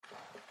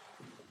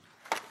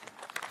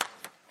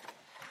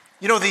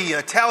You know, the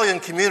Italian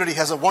community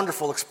has a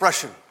wonderful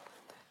expression.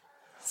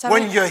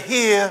 When you're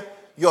here,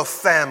 you're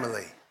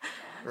family,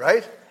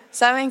 right?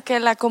 Saben que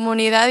la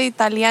comunidad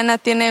italiana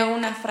tiene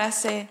una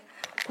frase,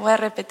 voy a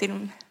repetir.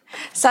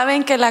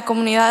 Saben que la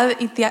comunidad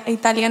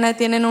italiana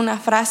tiene una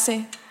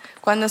frase,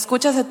 cuando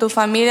escuchas a tu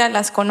familia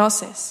las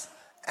conoces.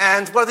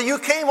 And whether you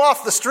came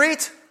off the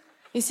street,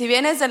 Y si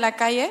vienes de la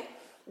calle,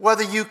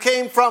 whether you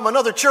came from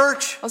another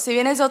church, o si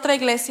vienes de otra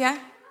iglesia,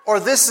 or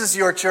this is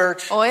your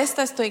church, o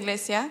esta es tu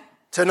iglesia,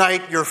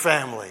 tonight you're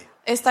family.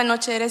 esta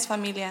noche eres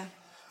familia.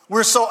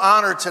 We're so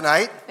honored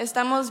tonight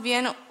Estamos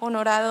bien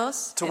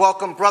honorados to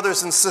welcome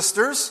brothers and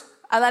sisters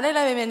a darle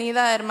la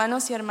bienvenida a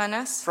hermanos y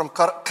hermanas from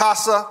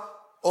Casa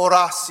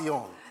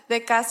Oración. de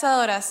Casa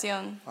de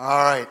Oración.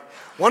 All right.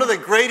 One of the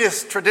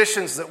greatest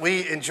traditions that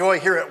we enjoy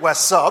here at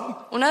West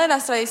Sub Una de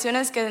las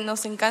tradiciones que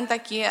nos encanta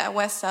aquí a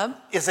West Sub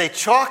is a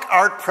chalk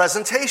art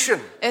presentation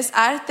es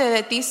arte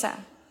de tiza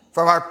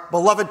from our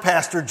beloved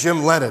pastor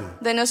Jim Lennon.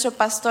 de nuestro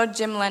pastor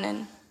Jim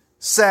Lennon.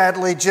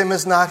 Sadly, Jim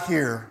is not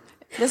here.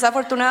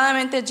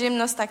 Desafortunadamente Jim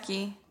no está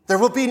aquí. There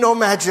will be no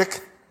magic,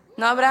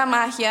 No habrá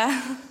magia,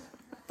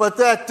 but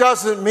that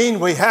doesn't mean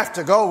we have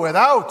to go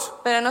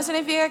without. pero no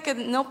significa que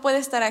no puede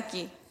estar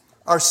aquí.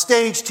 Our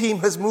stage team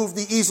has moved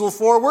the easel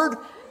forward.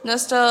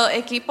 Nuestro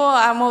equipo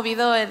ha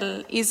movido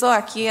el ISO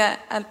aquí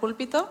al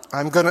púlpito.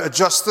 I'm going to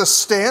adjust this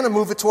stand and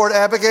move it toward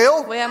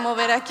Abigail. Voy a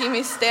mover aquí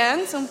mis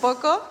stands un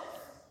poco.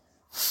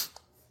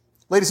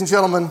 Ladies and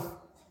gentlemen,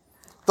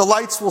 the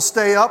lights will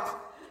stay up.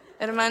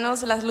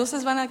 Hermanos, las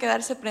luces van a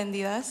quedarse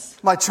prendidas.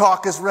 My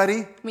chalk is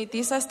ready. Mi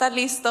tiza está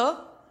listo.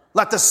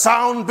 Let the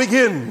sound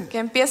begin. Que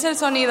empiece el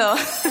sonido.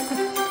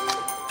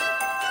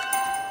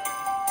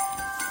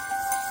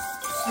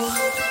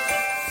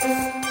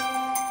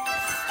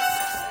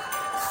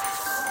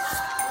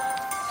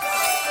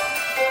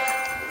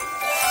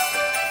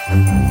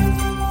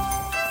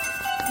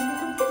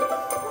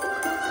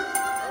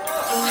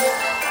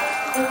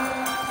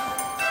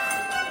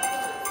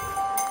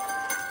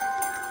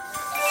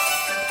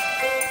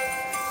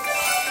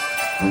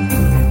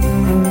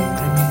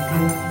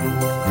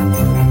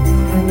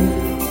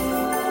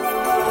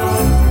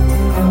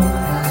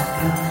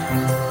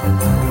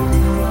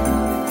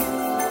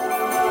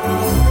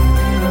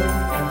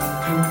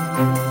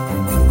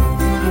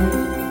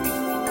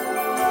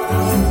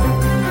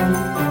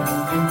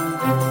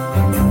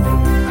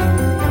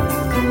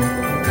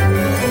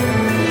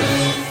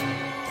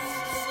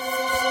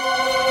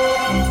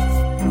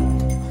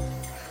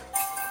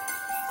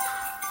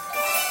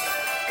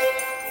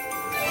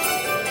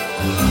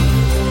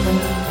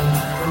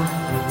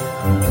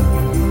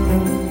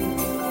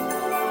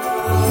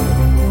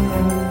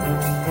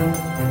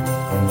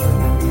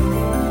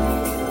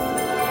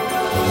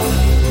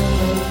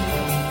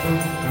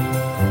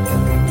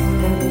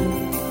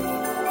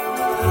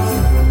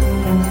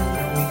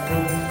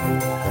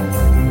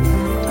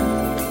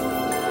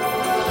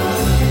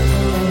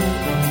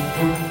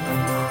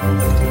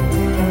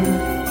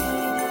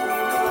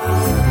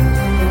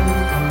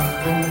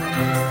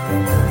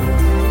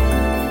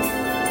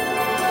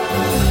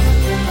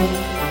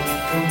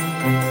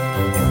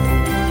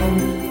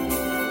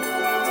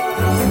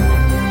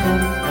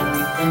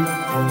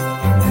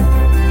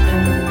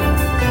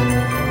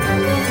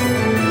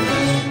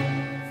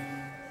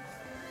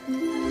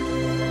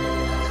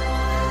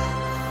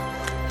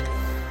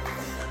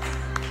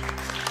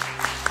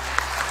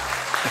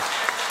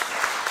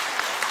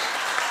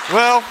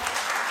 Well,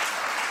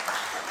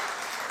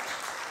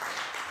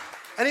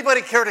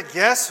 anybody care to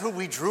guess who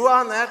we drew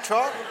on that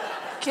chalk?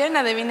 ¿Quieren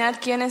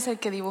adivinar quién es el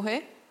que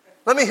dibujé?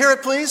 Let me hear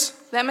it, please.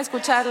 Déjame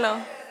escucharlo.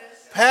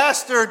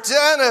 Pastor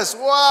Dennis.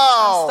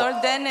 Wow.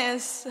 Pastor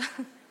Dennis.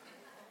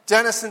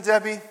 Dennis and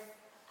Debbie,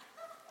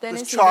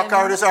 Dennis this y chalk Debbie.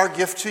 art is our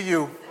gift to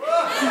you.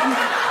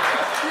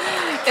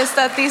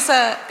 Esta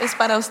tiza es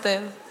para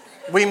usted.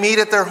 We meet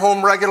at their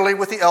home regularly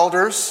with the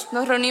elders.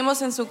 Nos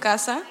reunimos en su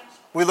casa.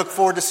 We look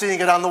forward to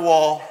seeing it on the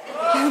wall.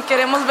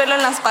 Queremos verlo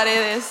en las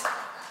paredes.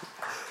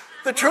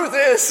 The truth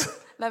is,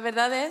 La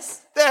verdad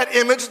es, that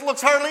image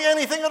looks hardly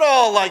anything at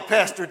all like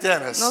Pastor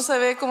Dennis. no se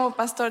ve como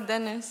Pastor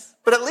Dennis.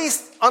 But at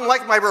least,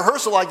 unlike my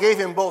rehearsal, I gave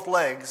him both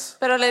legs.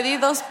 Pero le di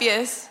 2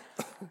 pies.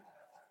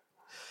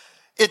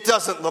 It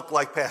doesn't look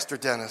like Pastor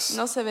Dennis.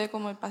 No se ve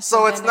como el Pastor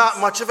So it's Dennis. not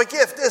much of a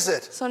gift, is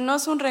it? So no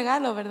es un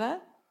regalo, ¿verdad?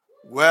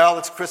 Well,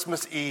 it's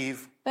Christmas Eve.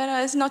 Pero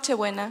es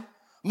Nochebuena.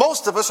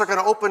 Most of us are going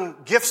to open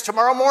gifts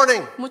tomorrow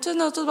morning. Muchos de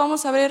nosotros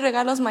vamos a abrir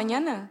regalos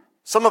mañana.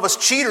 Some of us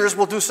cheaters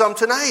will do some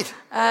tonight.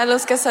 A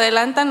los que se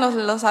adelantan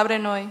los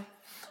abren hoy.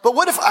 But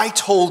what if I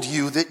told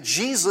you that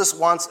Jesus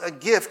wants a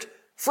gift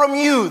from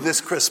you this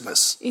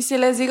Christmas? ¿Y si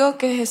les digo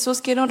que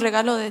Jesús quiere un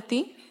regalo de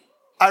ti?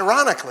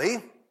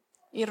 Ironically,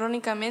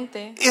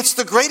 Irónicamente, it's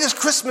the greatest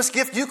Christmas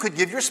gift you could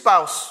give your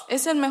spouse,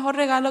 es el mejor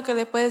regalo que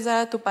le puedes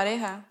dar a tu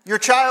pareja, your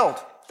child,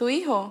 tu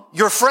hijo,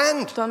 your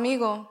friend. tu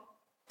amigo.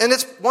 And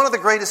it's one of the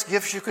greatest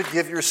gifts you could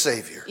give your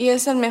Savior. Y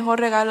es el mejor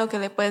regalo que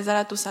le puedes dar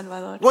a tu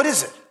Salvador. What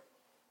is it?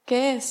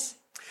 ¿Qué es?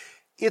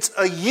 It's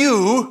a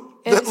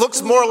you that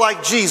looks more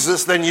like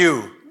Jesus than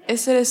you.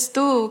 Ese eres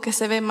tú que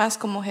se ve más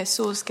como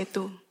Jesús que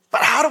tú.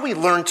 But how do we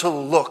learn to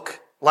look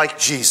like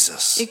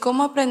Jesus? ¿Y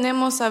cómo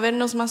aprendemos a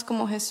vernos más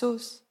como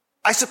Jesús?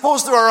 I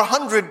suppose there are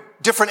 100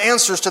 different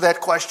answers to that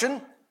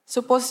question.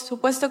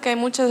 Supuesto que hay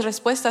muchas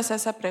respuestas a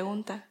esa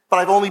pregunta. But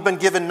I've only been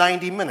given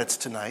 90 minutes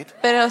tonight.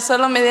 Pero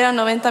solo me dieron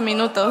 90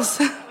 minutos.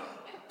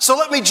 So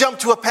let me jump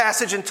to a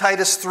passage in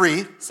Titus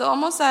 3 So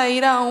vamos a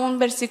ir a un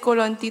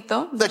versículo en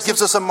Tito that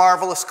gives us a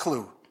marvelous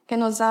clue. que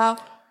nos da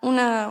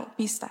una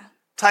pista.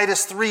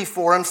 Titus 3,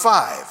 4, and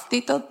 5.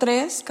 Tito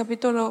 3,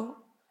 capítulo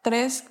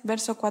 3,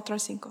 verso 4 al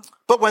 5.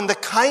 But when the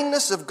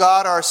kindness of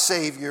God our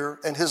Savior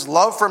and his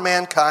love for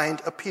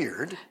mankind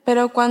appeared,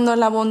 Pero cuando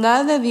la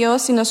bondad de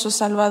Dios y nuestro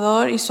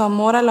Salvador y su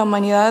amor a la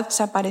humanidad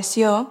se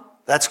apareció,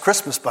 that's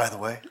Christmas, by the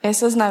way.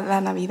 eso es la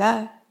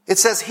Navidad. It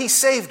says he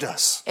saved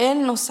us,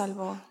 Él nos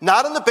salvó,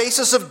 not on the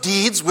basis of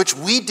deeds which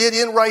we did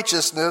in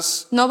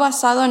righteousness, no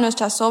basado en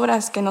nuestras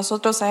obras que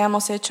nosotros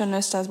hayamos hecho en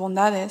nuestras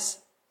bondades,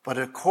 but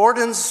in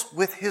accordance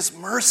with his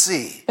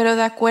mercy. pero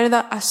de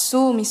acuerdo a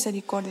su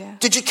misericordia.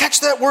 Did you catch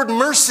that word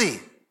mercy?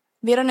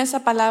 ¿Vieron esa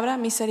palabra,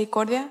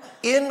 misericordia?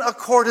 In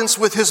accordance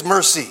with his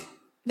mercy.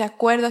 De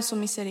acuerdo a su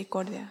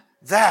misericordia.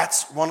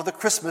 That's one of the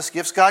Christmas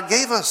gifts God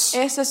gave us.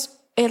 Ese es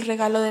el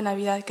regalo de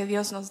Navidad que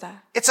Dios nos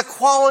da. It's a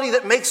quality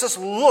that makes us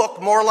look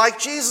more like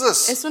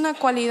Jesus. Es una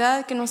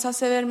cualidad que nos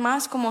hace ver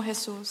más como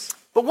Jesús.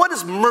 But what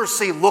does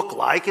mercy look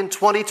like in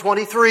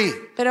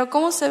 2023? Pero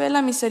 ¿cómo se ve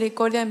la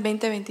misericordia en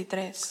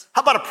 2023?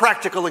 How about a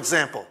practical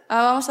example?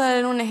 Vamos a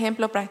dar un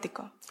ejemplo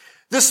práctico.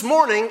 This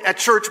morning at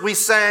church we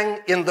sang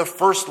In the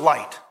First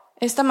Light.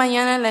 Esta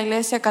mañana en la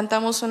iglesia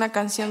cantamos una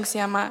canción que se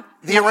llama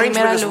The La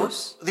Primera arrangement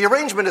Luz. the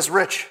arrangement is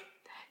rich,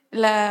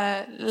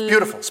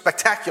 beautiful,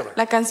 spectacular.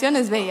 La canción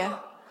es bella.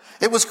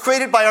 It was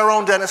created by our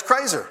own Dennis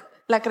Kreiser.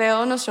 La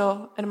creó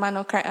nuestro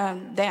hermano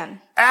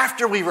Dan.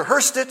 After we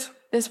rehearsed it,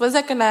 Después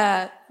de que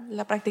la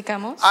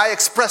practicamos, I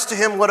expressed to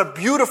him what a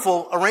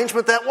beautiful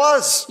arrangement that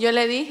was. yo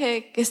le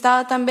dije que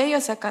estaba tan bello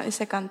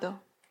ese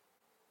canto.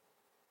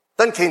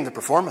 Then came the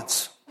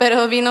performance.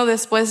 Pero vino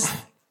después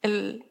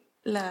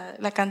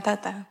la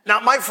cantata. Now,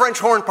 my French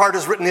horn part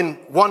is written in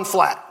one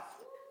flat,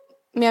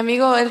 Mi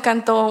amigo, él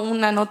cantó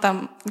una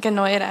nota que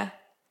no era.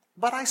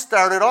 but I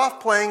started off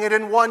playing it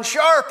in one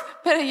sharp.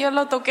 Pero yo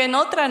lo toqué en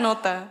otra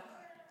nota.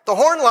 The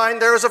horn line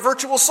there is a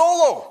virtual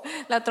solo.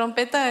 La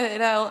trompeta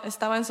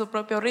estaba en su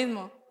propio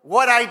ritmo.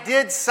 What I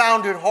did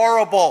sounded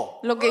horrible.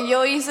 Lo que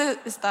yo hice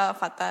estaba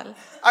fatal.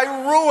 I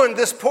ruined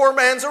this poor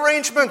man's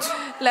arrangement.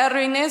 Le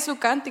arruiné su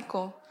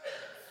cántico.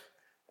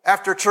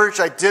 After church,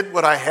 I did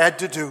what I had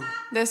to do.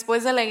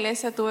 Después de la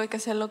iglesia tuve que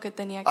hacer lo que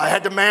tenía que I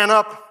had to hacer. man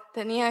up.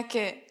 Tenía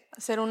que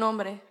ser un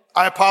hombre.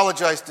 I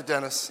apologized to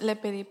Dennis. Le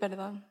pedí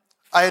perdón.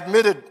 I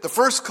admitted the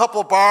first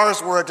couple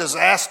bars were a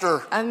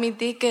disaster,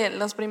 Admití que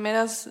las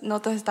primeras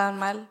notas estaban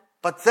mal,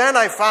 but then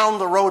I found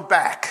the road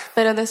back.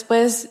 pero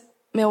después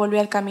me volví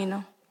al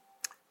camino.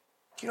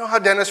 Do you know how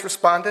Dennis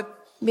responded?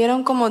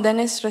 ¿Vieron cómo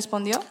Dennis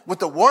respondió? With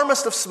the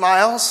warmest of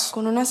smiles,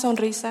 Con una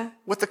sonrisa,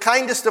 with the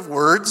kindest of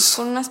words.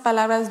 con unas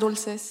palabras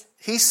dulces.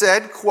 He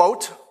said,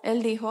 quote,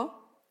 Él dijo,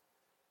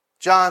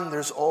 John,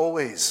 there's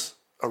always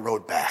a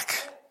road back.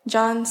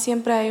 John,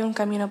 siempre hay un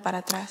camino para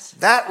atrás.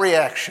 That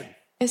reaction,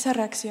 Esa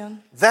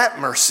reacción, that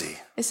mercy,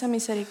 esa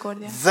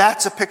misericordia,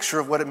 that's a picture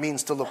of what it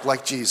means to look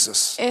like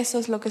Jesus. eso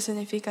es lo que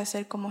significa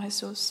ser como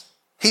Jesús.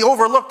 He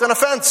overlooked an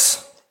offense.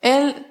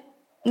 Él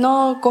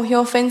no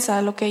cogió ofensa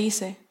a lo que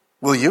hice.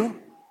 Will you?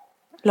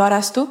 ¿Lo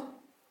harás tú?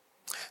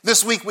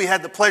 This week we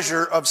had the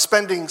pleasure of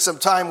spending some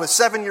time with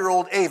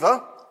 7-year-old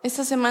Ava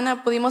Esta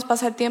semana pudimos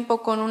pasar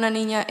tiempo con una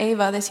niña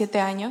Eva de 7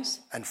 años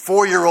and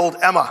 4-year-old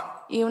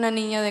Emma. y una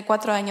niña de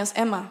 4 años,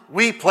 Emma.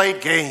 We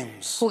played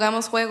games.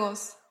 Jugamos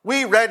juegos,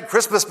 We read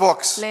Christmas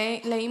books.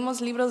 leímos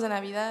libros de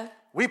Navidad,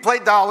 We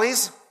played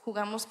dollies.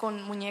 jugamos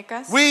con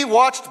muñecas. We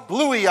watched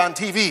Bluey on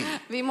TV.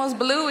 Vimos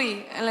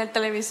Bluey en el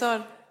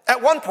televisor.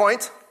 At one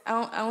point,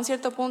 A un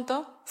cierto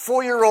punto,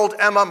 4-year-old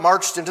Emma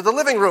marched into the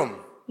living room.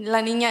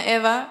 la niña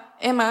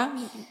Emma,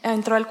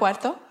 entró al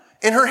cuarto.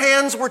 In her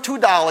hands were 2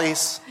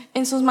 dollies.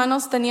 En sus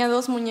manos tenía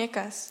 2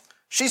 muñecas.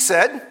 She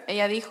said,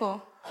 Ella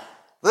dijo,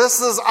 "This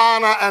is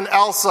Anna and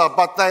Elsa,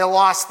 but they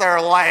lost their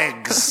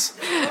legs."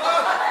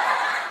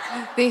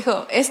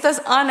 esta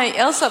es Ana y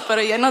Elsa,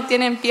 pero ya no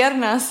tienen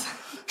piernas.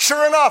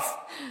 Sure enough,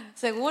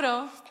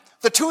 Seguro,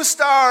 the 2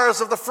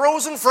 stars of the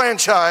Frozen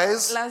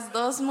franchise las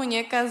 2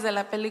 muñecas de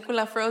la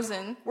película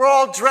Frozen were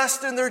all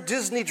dressed in their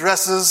Disney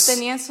dresses,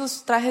 tenían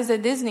sus trajes de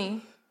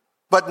Disney,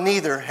 but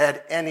neither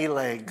had any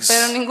legs.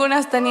 pero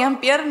ningunas tenían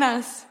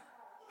piernas.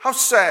 How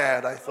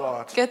sad, I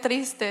thought. Qué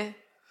triste.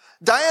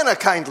 Diana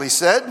kindly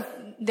said,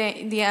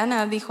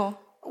 Diana dijo,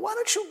 "Why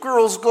don't you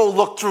girls go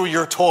look through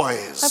your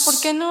toys? ¿por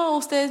qué no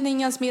ustedes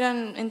niñas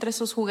miran entre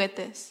sus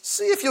juguetes?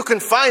 See if you can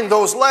find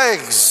those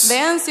legs."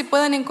 Vean si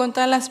pueden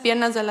encontrar las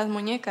piernas de las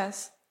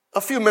muñecas.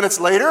 A few minutes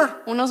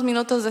later, Unos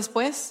minutos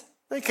después,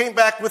 they came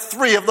back with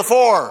 3 of the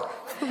 4.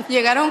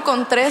 llegaron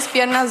con 3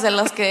 piernas de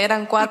las que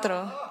eran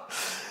 4.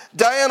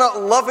 Diana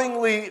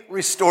lovingly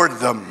restored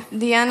them.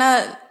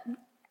 Diana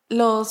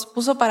los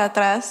puso para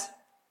atrás.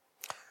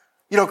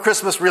 You know,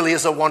 Christmas really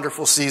is a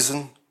wonderful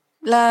season.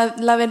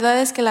 La verdad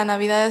es que la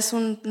Navidad es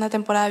una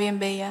temporada bien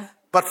bella.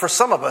 But for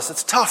some of us,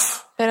 it's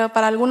tough. Pero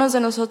para algunos de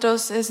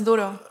nosotros es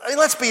duro. I mean,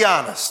 let's be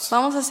honest.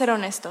 Vamos a ser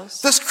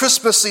honestos. This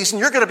Christmas season,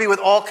 you're going to be with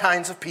all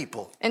kinds of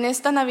people. En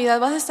esta Navidad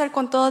vas a estar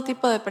con todo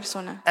tipo de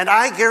personas. And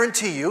I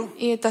guarantee you,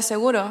 Y te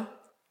aseguro,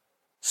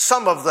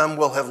 some of them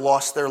will have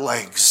lost their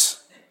legs.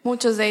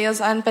 muchos de ellos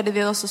han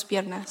perdido sus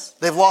piernas.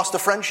 They've lost a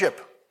friendship.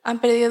 Han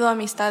perdido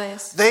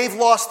amistades. They've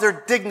lost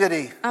their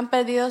dignity, Han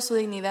perdido su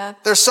dignidad.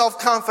 their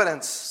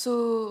self-confidence.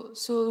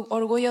 Su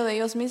orgullo de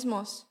ellos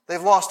mismos.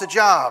 They've lost a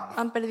job,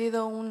 Han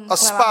perdido un a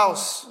trabajo,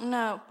 spouse.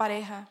 una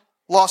pareja.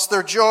 lost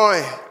their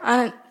joy.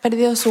 Han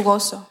perdido su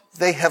gozo.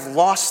 They have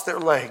lost their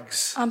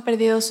legs. Han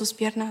perdido sus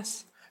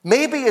piernas.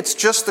 Maybe it's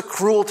just the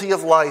cruelty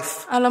of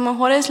life. A lo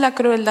mejor es la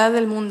crueldad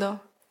del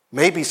mundo.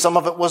 Maybe some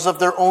of it was of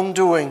their own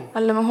doing.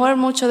 A lo mejor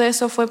mucho de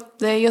eso fue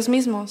de ellos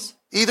mismos.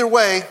 Either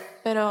way,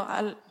 Pero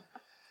tal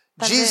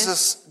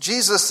vez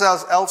Jesus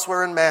says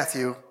elsewhere in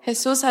Matthew,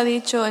 Jesús ha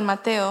dicho en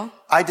Mateo,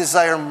 I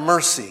desire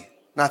mercy,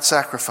 not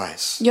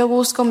sacrifice. yo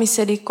busco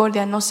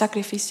misericordia, no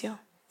sacrificio.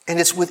 And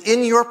it's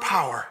within your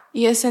power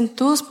Y es en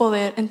tu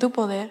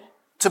poder,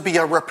 to be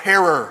a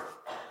repairer,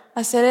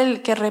 hacer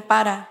el que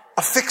repara,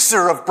 a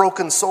fixer of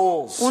broken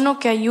souls. uno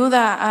que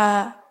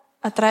ayuda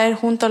a traer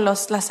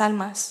juntos las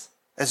almas,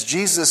 As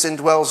Jesus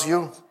indwells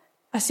you.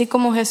 así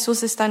como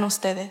Jesús está en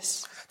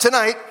ustedes.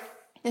 Tonight,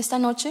 Esta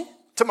noche,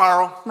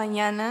 tomorrow,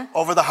 mañana,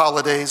 over the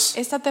holidays,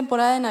 esta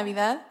temporada de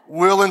Navidad,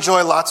 we'll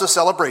enjoy lots of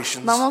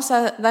celebrations, vamos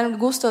a dar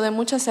gusto de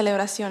muchas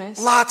celebraciones,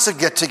 lots of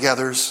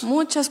get-togethers,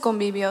 muchos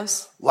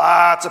convivios,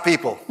 lots of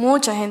people,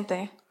 mucha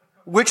gente,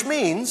 which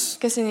means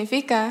que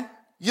significa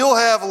you'll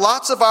have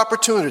lots of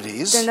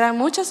opportunities tendrán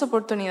muchas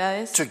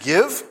oportunidades to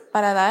give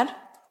para dar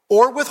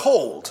or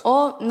withhold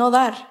o no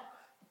dar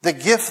the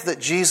gift that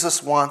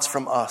Jesus wants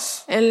from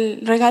us,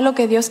 el regalo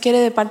que Dios quiere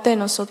de parte de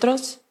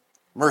nosotros,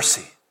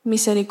 mercy,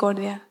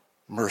 misericordia,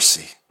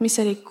 mercy.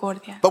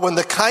 misericordia. But when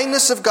the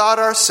kindness of God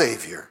our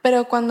Savior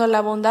Pero cuando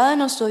la bondad de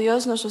nuestro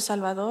Dios, nuestro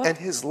Salvador, and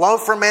His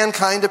love for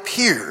mankind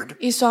appeared,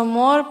 y su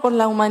amor por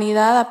la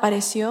humanidad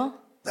apareció,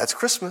 that's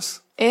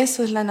Christmas.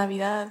 eso es la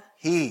Navidad.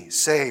 He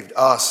saved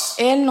us.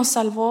 Él nos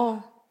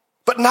salvó,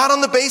 But not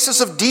on the basis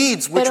of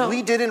deeds which Pero-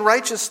 we did in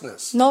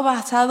righteousness, no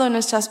basado en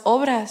nuestras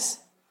obras,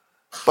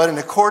 but in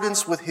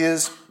accordance with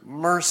His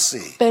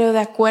mercy. pero de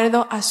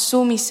acuerdo a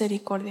su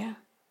misericordia.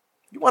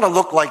 You want to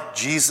look like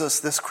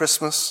Jesus this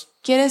Christmas?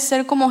 ¿Quieres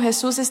ser como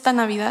Jesús esta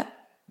Navidad?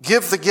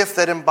 Give the gift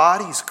that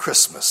embodies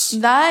Christmas,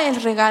 Da el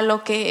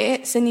regalo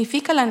que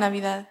significa la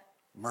Navidad,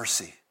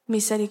 mercy.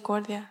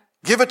 misericordia.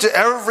 Give it to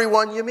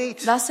everyone you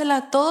meet. Dásela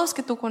a todos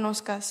que tú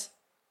conozcas.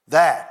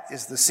 That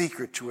is the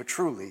secret to a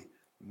truly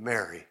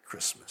Merry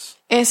Christmas.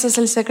 Ese es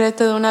el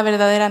secreto de una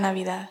verdadera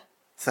Navidad.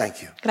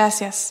 Thank you.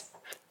 Gracias.